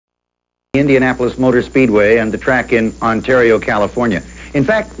Indianapolis Motor Speedway and the track in Ontario, California. In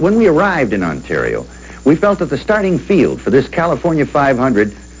fact, when we arrived in Ontario, we felt that the starting field for this California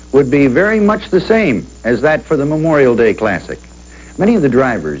 500 would be very much the same as that for the Memorial Day Classic. Many of the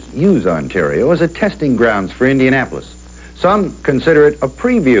drivers use Ontario as a testing grounds for Indianapolis. Some consider it a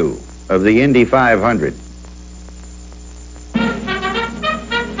preview of the Indy 500.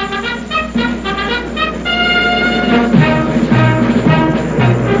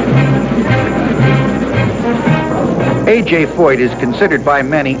 A.J. Foyt is considered by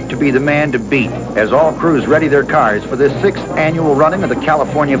many to be the man to beat as all crews ready their cars for this 6th annual running of the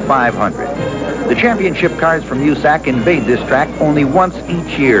California 500. The championship cars from USAC invade this track only once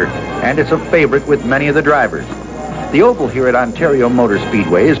each year, and it's a favorite with many of the drivers. The oval here at Ontario Motor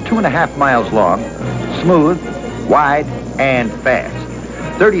Speedway is 2.5 miles long, smooth, wide, and fast.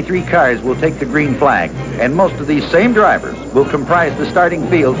 33 cars will take the green flag, and most of these same drivers will comprise the starting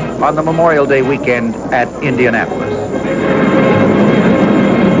field on the Memorial Day weekend at Indianapolis.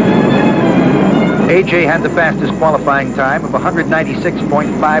 AJ had the fastest qualifying time of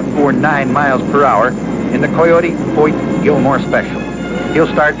 196.549 miles per hour in the Coyote Foyt Gilmore Special. He'll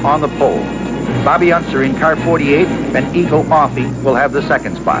start on the pole. Bobby Unser in car 48 and Eagle Offie will have the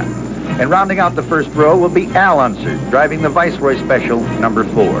second spot. And rounding out the first row will be Al Unser, driving the Viceroy Special number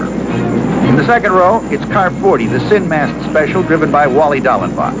 4. In the second row, it's car 40, the Sin Mask Special, driven by Wally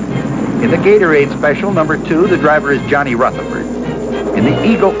Dallenbach. In the Gatorade Special number 2, the driver is Johnny Rutherford. In the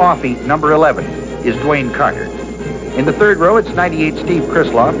Eagle Offie number 11 is Dwayne Carter. In the third row, it's 98 Steve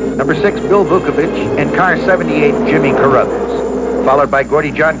Krisloff, number 6 Bill Vukovich, and car 78 Jimmy Carruthers, followed by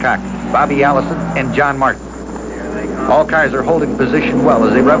Gordy Johncock, Bobby Allison, and John Martin. All cars are holding position well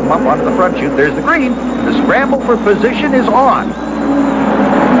as they rev them up onto the front chute. There's the green. The scramble for position is on.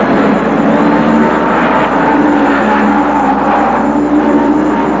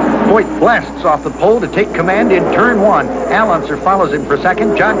 Foyt blasts off the pole to take command in turn 1. Al Unser follows him for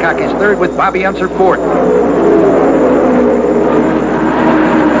second. Johncock is third with Bobby Unser fourth.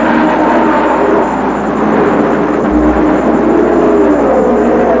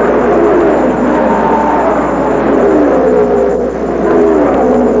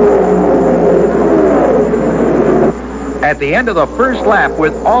 At the end of the first lap,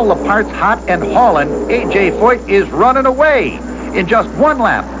 with all the parts hot and hauling, A.J. Foyt is running away. In just one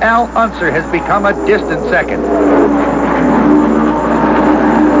lap, Al Unser has become a distant second.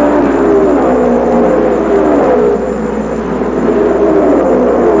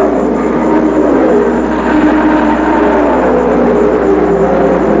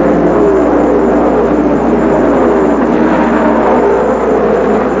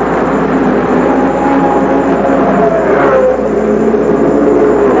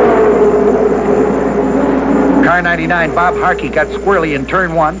 Car 99, Bob Harkey, got squirrely in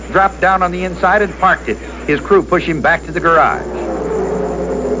turn 1, dropped down on the inside and parked it. His crew push him back to the garage.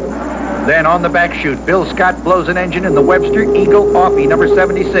 Then on the back chute, Bill Scott blows an engine in the Webster Eagle Offie number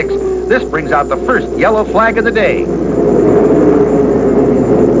 76. This brings out the first yellow flag of the day.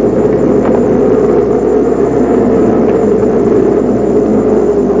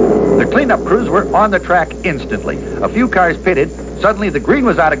 The cleanup crews were on the track instantly. A few cars pitted. Suddenly the green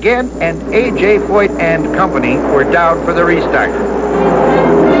was out again, and A.J. Foyt and company were down for the restart.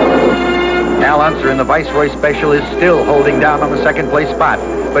 Al Unser in the Viceroy Special is still holding down on the second place spot.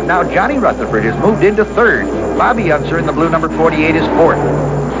 But now Johnny Rutherford has moved into third. Bobby Unser in the blue number 48 is fourth.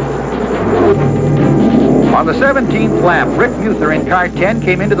 On the 17th lap, Rick Muther in car 10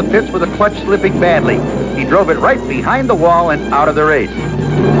 came into the pits with a clutch slipping badly. He drove it right behind the wall and out of the race.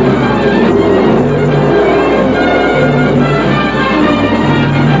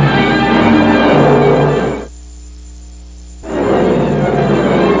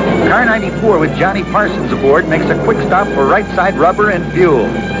 Car 94 with Johnny Parsons aboard makes a quick stop for right side rubber and fuel.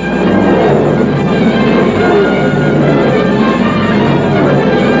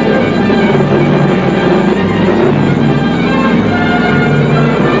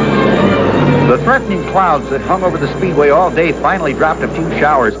 The threatening clouds that hung over the speedway all day finally dropped a few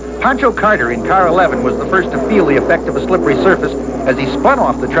showers. Pancho Carter in car 11 was the first to feel the effect of a slippery surface as he spun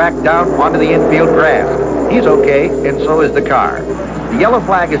off the track down onto the infield grass. He's okay, and so is the car. The yellow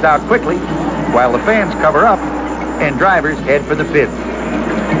flag is out quickly, while the fans cover up and drivers head for the pits.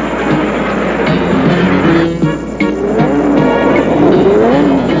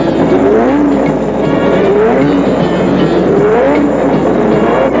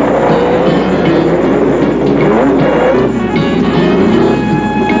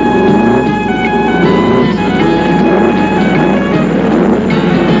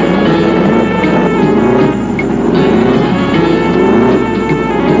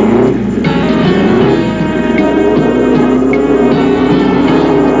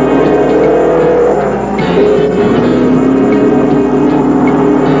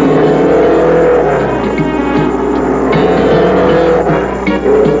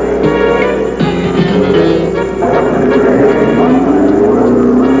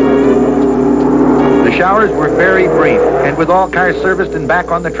 And with all cars serviced and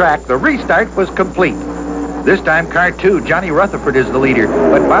back on the track, the restart was complete. This time, car 2, Johnny Rutherford, is the leader,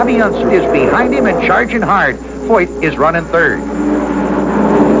 but Bobby Unser is behind him and charging hard. Foyt is running third.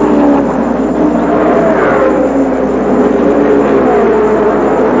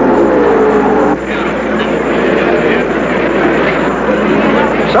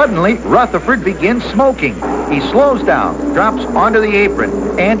 Suddenly, Rutherford begins smoking. He slows down, drops onto the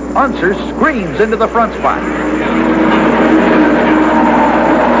apron, and Unser screams into the front spot.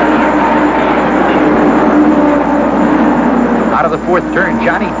 Out of the fourth turn,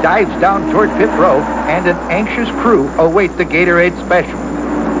 Johnny dives down toward pit row, and an anxious crew await the Gatorade Special.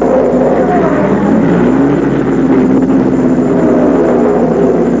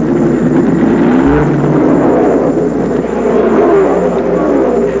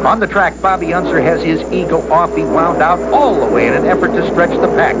 On the track, Bobby Unser has his Eagle Offie wound out all the way in an effort to stretch the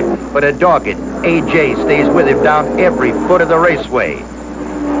pack, but a dogged AJ stays with him down every foot of the raceway.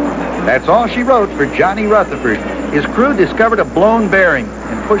 That's all she wrote for Johnny Rutherford. His crew discovered a blown bearing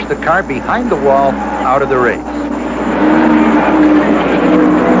and pushed the car behind the wall out of the race.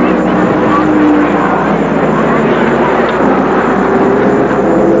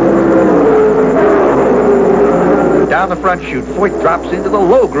 Down the front chute, Foyt drops into the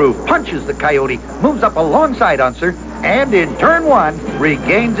low groove, punches the Coyote, moves up alongside Unser, and in turn 1,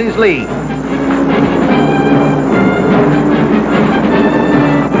 regains his lead.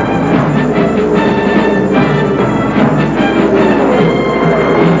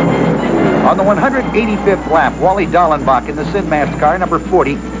 On the 185th lap, Wally Dallenbach in the Sinmast car, number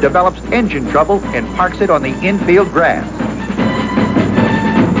 40, develops engine trouble and parks it on the infield grass.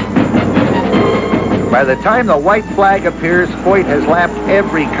 By the time the white flag appears, Foyt has lapped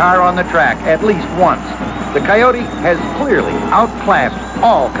every car on the track at least once. The Coyote has clearly outclassed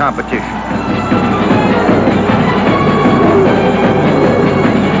all competition.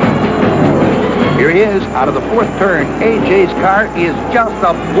 Here he is, out of the fourth turn. AJ's car is just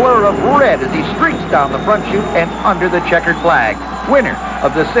a blur of red as he streaks down the front chute and under the checkered flag. Winner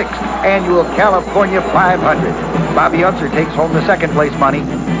of the 6th annual California 500. Bobby Unser takes home the second place money.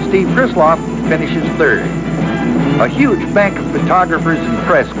 Steve Krisloff finishes third. A huge bank of photographers and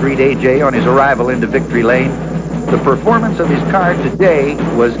press greet AJ on his arrival into victory lane. The performance of his car today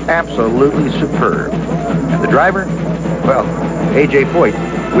was absolutely superb. And the driver? Well, AJ Foyt,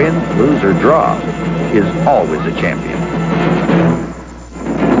 win, lose, or draw, is always a champion.